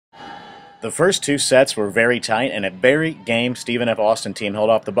The first two sets were very tight, and a very game Stephen F. Austin team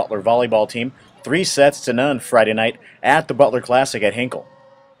held off the Butler volleyball team 3-0 Friday night at the Butler Classic at Hinkle.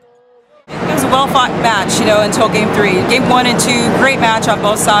 It was a well-fought match, until Game 3. Game 1 and 2, great match on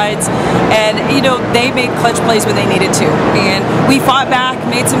both sides. And, they made clutch plays when they needed to. And we fought back,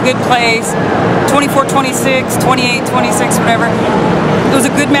 made some good plays, 24-26, 28-26, whatever. It was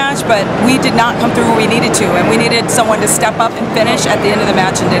a good match, but we did not come through when we needed to. And we needed someone to step up and finish at the end of the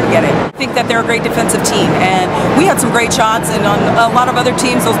match and didn't get it. I think that they're a great defensive team. And we had some great shots, and on a lot of other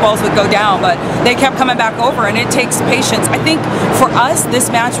teams, those balls would go down. But they kept coming back over, and it takes patience. I think for us,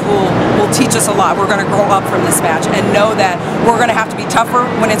 this match will teach us a lot. We're going to grow up from this match and know that we're going to have to be tougher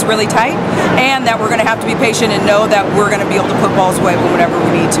when it's really tight, and that we're going to have to be patient and know that we're going to be able to put balls away whenever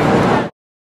we need to.